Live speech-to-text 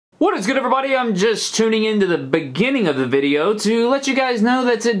What is good, everybody? I'm just tuning into the beginning of the video to let you guys know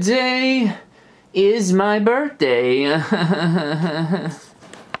that today is my birthday.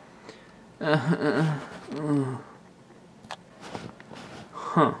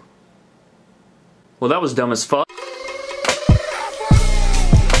 Huh. Well, that was dumb as fuck.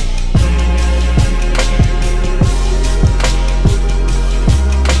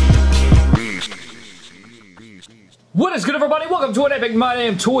 What is good, everybody? Welcome to an epic My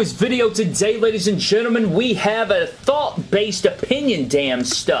Damn Toys video. Today, ladies and gentlemen, we have a thought-based opinion damn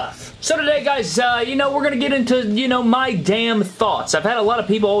stuff. So today, guys, we're going to get into, my damn thoughts. I've had a lot of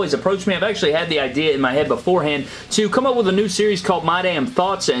people always approach me. I've actually had the idea in my head beforehand to come up with a new series called My Damn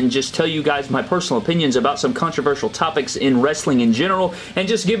Thoughts and just tell you guys my personal opinions about some controversial topics in wrestling in general and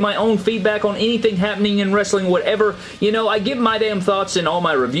just give my own feedback on anything happening in wrestling, whatever. I give my damn thoughts in all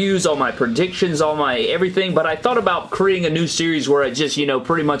my reviews, all my predictions, all my everything, but I thought about creating a new series where I just,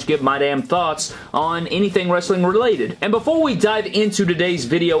 pretty much give my damn thoughts on anything wrestling related. And before we dive into today's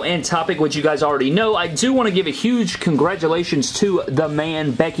video and topic, which you guys already know, I do want to give a huge congratulations to the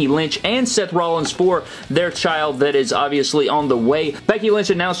man Becky Lynch and Seth Rollins for their child that is obviously on the way. Becky Lynch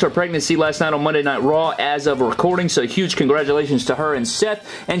announced her pregnancy last night on Monday Night Raw as of recording, so huge congratulations to her and Seth.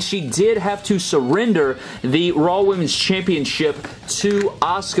 And she did have to surrender the Raw Women's Championship to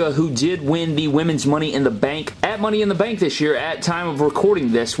Asuka, who did win the Women's Money in the Bank at Money in the Bank this year at time of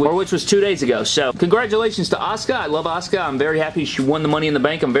recording this, which was 2 days ago. So congratulations to Asuka. I love Asuka. I'm very happy she won the Money in the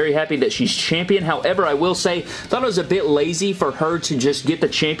Bank. I'm very happy that she's champion. However, I will say, thought it was a bit lazy for her to just get the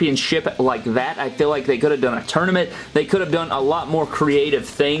championship like that. I feel like they could have done a tournament. They could have done a lot more creative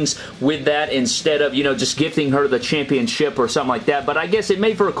things with that instead of, just gifting her the championship or something like that. But I guess it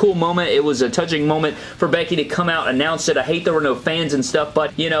made for a cool moment. It was a touching moment for Becky to come out and announce it. I hate there were no fans and stuff,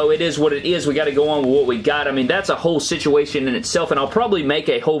 but, it is what it is. We got to go on with what we got. I mean, that's a whole situation in itself, and I'll probably make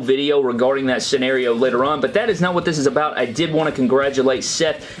a whole video regarding that scenario later on, but that is not what this is about. I did want to congratulate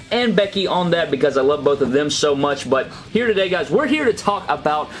Seth and Becky on that because I love both of them so much. But here today, guys, we're here to talk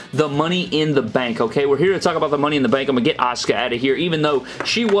about the Money in the Bank, okay? We're here to talk about the Money in the Bank. I'm going to get Asuka out of here, even though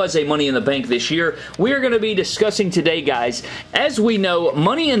she was a Money in the Bank this year. We're going to be discussing today, guys. As we know,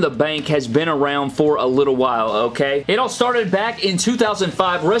 Money in the Bank has been around for a little while, okay? It all started back in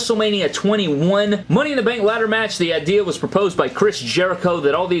 2005, WrestleMania 21. Money in the Bank ladder match. The idea was proposed by Chris Jericho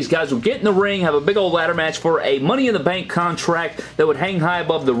that all these guys would get in the ring, have a big old ladder match for a Money in the Bank contract that would hang high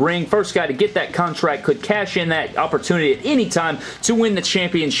above the ring. First guy to get that contract could cash in that opportunity at any time to win the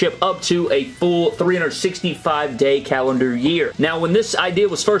championship up to a full 365-day calendar year. Now, when this idea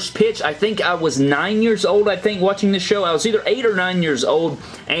was first pitched, I think I was 9 years old, watching this show. I was either 8 or 9 years old,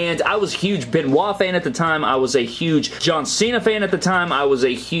 and I was a huge Benoit fan at the time. I was a huge John Cena fan at the time. I was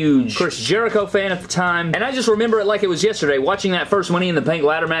a huge Chris Jericho fan at the time, and I just remember it like it was yesterday. Watching that first Money in the Bank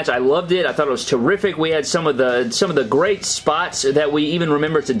ladder match, I loved it. I thought it was terrific. We had some of the great spots that we even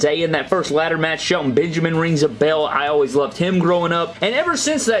remember today in that first ladder match. Shelton Benjamin rings a bell. I always loved him growing up. And ever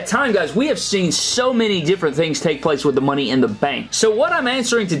since that time, guys, we have seen so many different things take place with the Money in the Bank. So what I'm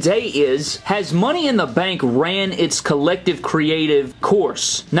answering today is, has Money in the Bank ran its collective creative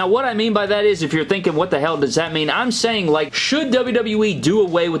course? Now, what I mean by that is, if you're thinking, what the hell does that mean? I'm saying, should WWE do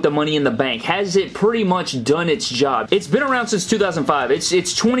away with the Money in the Bank? Has it pretty much done its job? It's been around since 2005. It's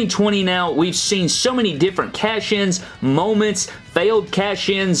 2020 now. We've seen so many different cash-ins, moments, failed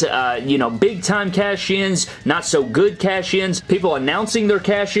cash-ins, big-time cash-ins, not-so-good cash-ins, people announcing their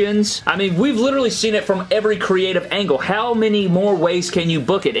cash-ins. I mean, we've literally seen it from every creative angle. How many more ways can you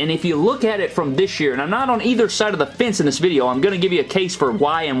book it? And if you look at it from this year, and I'm not on either side of the fence in this video, I'm going to give you a case for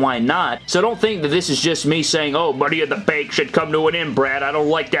why and why not. So don't think that this is just me saying, oh, Money in the Bank should come to an end, Brad. I don't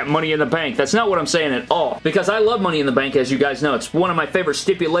like that Money in the Bank. That's not what I'm saying at all. Because I love Money in the Bank, as you guys know. It's one of my favorite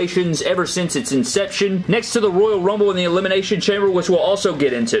stipulations ever since its inception. Next to the Royal Rumble and the Elimination Chamber, which we'll also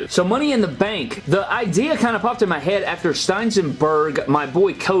get into. So Money in the Bank, the idea kind of popped in my head after Steinsenberg, my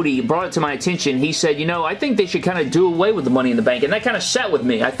boy Cody, brought it to my attention. He said, I think they should kind of do away with the Money in the Bank, and that kind of sat with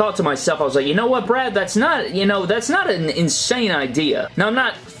me. I thought to myself, I was like, you know what, Brad, that's not an insane idea. Now, I'm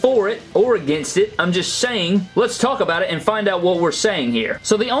not for it or against it. I'm just saying, let's talk about it and find out what we're saying here.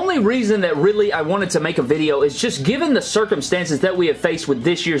 So the only reason that really I wanted to make a video is just given the circumstances that we have faced with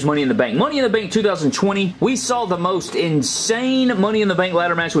this year's Money in the Bank. Money in the Bank 2020, we saw the most insane insane Money in the Bank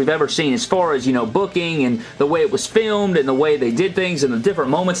ladder match we've ever seen as far as, you know, booking and the way it was filmed and the way they did things and the different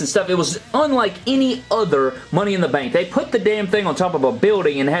moments and stuff. It was unlike any other Money in the Bank. They put the damn thing on top of a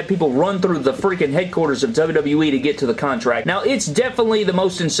building and had people run through the freaking headquarters of WWE to get to the contract. Now, it's definitely the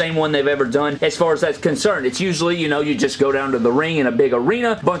most insane one they've ever done as far as that's concerned. It's usually, you know, you just go down to the ring in a big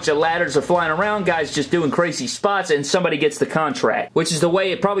arena, bunch of ladders are flying around, guys just doing crazy spots, and somebody gets the contract, which is the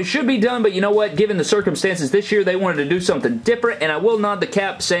way it probably should be done, but you know what? Given the circumstances this year, they wanted to do something different, and I will nod the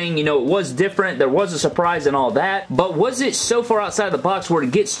cap saying, you know, it was different, there was a surprise and all that, but was it so far outside the box where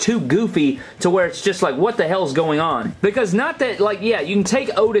it gets too goofy to where it's just like, what the hell's going on? Because not that, like, yeah, you can take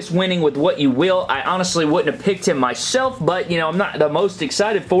Otis winning with what you will. I honestly wouldn't have picked him myself, but, you know, I'm not the most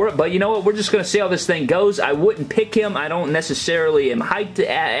excited for it, but you know what? We're just going to see how this thing goes. I wouldn't pick him. I don't necessarily am hyped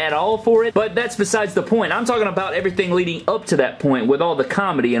at all for it, but that's besides the point. I'm talking about everything leading up to that point with all the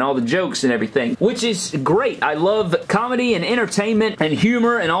comedy and all the jokes and everything, which is great. I love comedy and entertainment and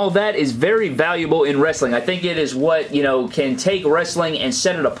humor, and all that is very valuable in wrestling. I think it is what, you know, can take wrestling and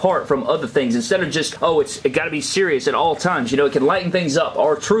set it apart from other things instead of just, oh, it got to be serious at all times. You know, it can lighten things up.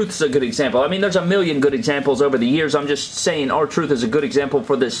 R-Truth's a good example. I mean, there's a million good examples over the years. I'm just saying R-Truth is a good example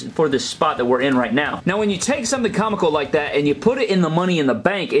for this spot that we're in right now. Now, when you take something comical like that and you put it in the Money in the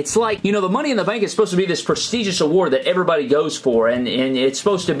Bank, it's like, you know, the Money in the Bank is supposed to be this prestigious award that everybody goes for, and it's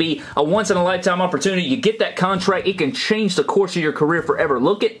supposed to be a once-in-a-lifetime opportunity. You get that contract, it can change the course of your career forever.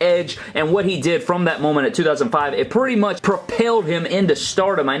 Look at Edge and what he did from that moment at 2005. It pretty much propelled him into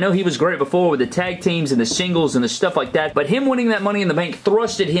stardom. I know he was great before with the tag teams and the singles and the stuff like that, but him winning that Money in the Bank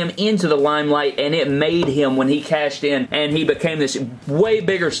thrusted him into the limelight, and it made him, when he cashed in, and he became this way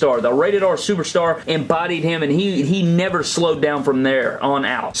bigger star. The Rated R Superstar embodied him, and he never slowed down from there on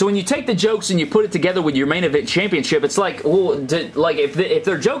out. So when you take the jokes and you put it together with your main event championship, it's like, well, like if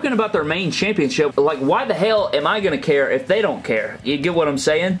they're joking about their main championship, like, why the hell am I going to care if they don't care? You get what I'm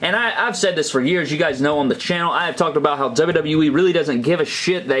saying? And I've said this for years. You guys know on the channel, I have talked about how WWE really doesn't give a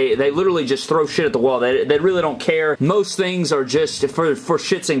shit. They literally just throw shit at the wall. They really don't care. Most things are just for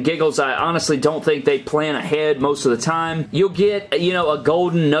shits and giggles. I honestly don't think they plan ahead most of the time. You'll get, you know, a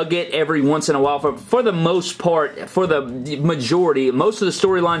golden nugget every once in a while. For the most part, for the majority, most of the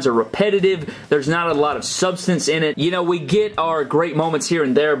storylines are repetitive. There's not a lot of substance in it. You know, we get our great moments here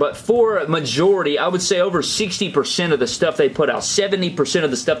and there, but for a majority, I would say over 60% of the stuff they put out, 70%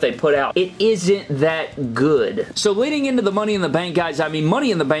 of the stuff they put out, it isn't that good. So leading into the Money in the Bank, guys, I mean,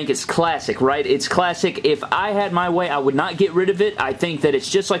 Money in the Bank is classic, right? It's classic. If I had my way, I would not get rid of it. I think that it's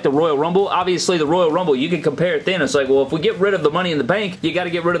just like the Royal Rumble. Obviously, the Royal Rumble, you can compare it then. It's like, well, if we get rid of the Money in the Bank, you got to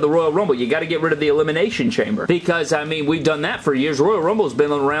get rid of the Royal Rumble. You got to get rid of the Elimination Chamber. Because, I mean, we've done that for years. Royal Rumble's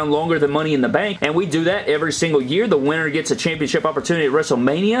been around longer than Money in the Bank, and we do that every single year. The winner gets a championship opportunity at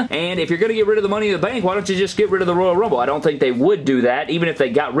WrestleMania, and if you're going to get rid of the Money in the Bank, why don't you just get rid of the Royal Rumble? I don't think they would do that, even if they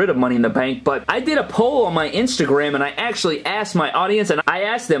got rid of Money in the Bank, but I did a poll on my Instagram, and I actually asked my audience, and I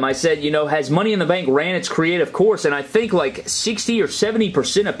asked them, I said, you know, has Money in the Bank ran its creative course? And I think like 60 or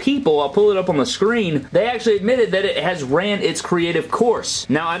 70% of people, I'll pull it up on the screen, they actually admitted that it has ran its creative course.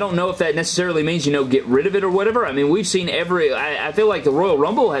 Now, I don't know if that necessarily means, you know, get rid of it or whatever. I mean, we've seen I feel like the Royal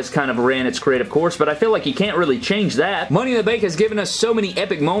Rumble has kind of ran its creative course, but I feel like you can't really change that. Money in the Bank has given us so many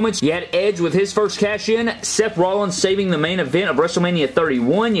epic moments. You had Edge with his first cash-in, Seth Rollins saving the main event of WrestleMania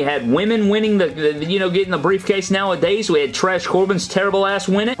 31. You had women winning you know, getting the briefcase nowadays. We had Trash Corbin's terrible ass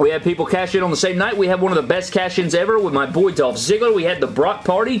win it. We had people cash in on the same night. We had one of the best cash-ins ever with my boy Dolph Ziggler. We had the Brock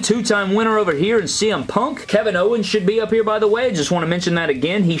Party, two-time winner over here in CM Punk. Kevin Owens should be up here, by the way. I just want to mention that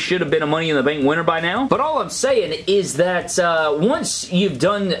again. He should have been a Money in the Bank winner by now. But all I'm saying is that once you've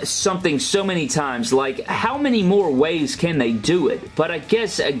done something so many times, like, how many more ways can they do it? But I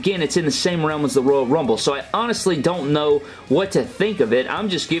guess, again, it's in the same realm as the Royal Rumble, so I honestly don't know what to think of it. I'm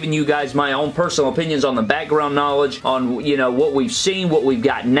just giving you guys my own personal opinions on the background knowledge, on, you know, what we've seen, what we've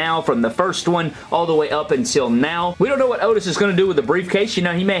got now from the first one all the way up until now. We don't know what Otis is going to do with the briefcase. You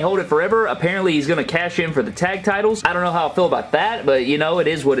know, he may hold it forever. Apparently, he's going to cash in for the tag titles. I don't know how I feel about that, but, you know, it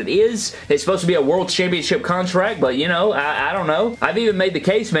is what it is. It's supposed to be a World Championship contract, but, you know, I don't know. I've even made the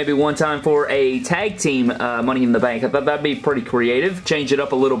case maybe one time for a tag team Money in the Bank. I thought that'd be pretty creative. Change it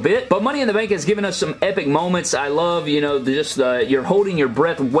up a little bit. But Money in the Bank has given us some epic moments. I love, you know, just you're holding your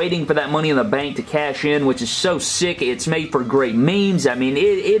breath waiting for that Money in the Bank to cash in, which is so sick. It's made for great memes. I mean,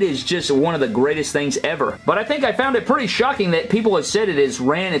 it is just one of the greatest things ever. But I think I found it pretty shocking that people have said it has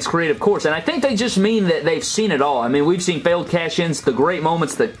ran its creative course, and I think they just mean that they've seen it all. I mean, we've seen failed cash-ins, the great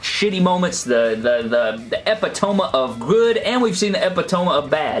moments, the shitty moments, the epitome of good, and we've seen the epitome of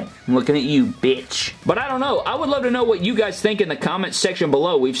bad. I'm looking at you, bitch. But I don't know. I would love to know what you guys think in the comments section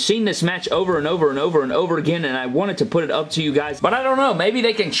below. We've seen this match over and over and over and over again, and I wanted to put it up to you guys, but I don't know. Maybe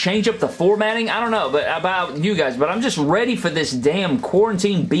they can change up the formatting. I don't know about you guys, but I'm just ready for this damn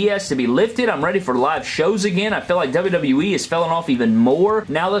quarantine BS to be lifted. I'm ready for live shows again. I feel like WWE is falling off even more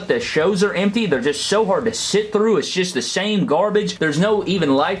now that the shows are empty. They're just so hard to sit through. It's just the same garbage. There's no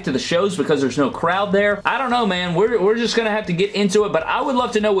even life to the shows because there's no crowd there. I don't know, man. We're just gonna have to get into it, but I would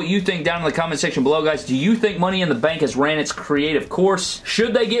love to know what you think down in the comment section below, guys. Do you think Money in the Bank has ran its creative course?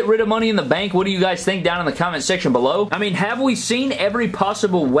 Should they get rid of Money in the Bank? What do you guys think down in the comment section below? I mean, have we seen every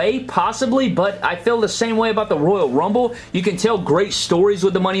possible way? Possibly, but I feel the same way about the Royal Rumble. You can tell great stories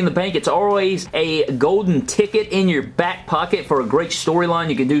with the Money in the Bank. It's always a golden ticket in your back pocket for a great storyline.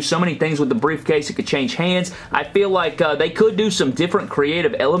 You can do so many things with the briefcase. It could change hands. I feel like they could do some different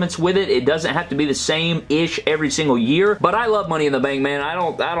creative elements with it. It doesn't have to be the same-ish every single year, but I love Money in the Bank, man. I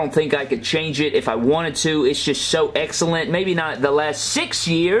don't think I could change it if I wanted to. It's just so excellent. Maybe not the last 6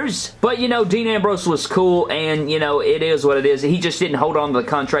 years, but, you know, Dean Ambrose was cool, and, you know, it is what it is. He just didn't hold on to the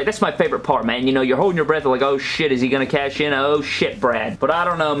contract. That's my favorite part, man. You know, you're holding your breath like, oh, shit, is he going to cash in? Oh, shit, Brad. But I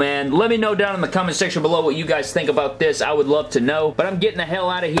don't know, man. Let me know down in the comment section below what you guys think about this. I would love to know. But I'm getting the hell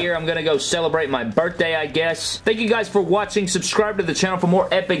out of here. I'm going to go celebrate my birthday, I guess. Thank you guys for watching. Subscribe to the channel for more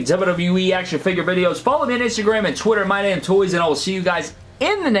epic WWE action figure videos. Follow me on Instagram and Twitter, MyDamnToys, and I will see you guys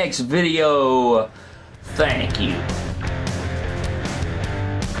in the next video. Thank you.